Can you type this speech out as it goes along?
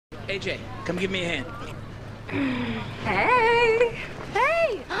AJ, come give me a hand. Hey!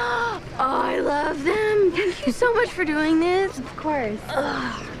 Hey! Oh, I love them. Thank you so much for doing this. Of course.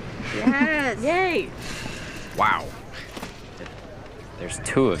 Yes. Yay. Wow. There's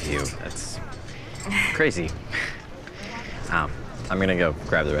two of you. That's crazy. I'm gonna go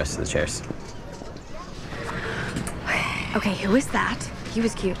grab the rest of the chairs. Okay, who is that? He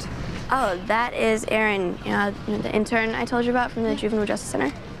was cute. Oh, that is Aaron, the intern I told you about from the Juvenile Justice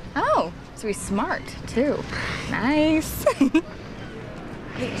Center. Oh, so he's smart, too. Nice.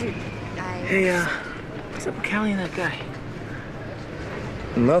 Hey, Jude. Hey, what's up with Callie and that guy?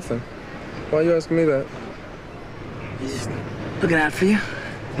 Nothing. Why are you asking me that? He's just looking out for you.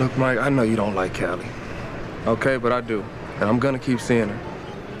 Look, Mike, I know you don't like Callie. Okay, but I do. And I'm gonna keep seeing her.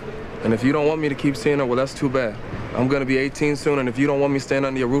 And if you don't want me to keep seeing her, well, that's too bad. I'm gonna be 18 soon, and if you don't want me staying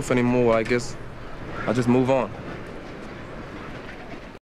under your roof anymore, well, I guess I'll just move on.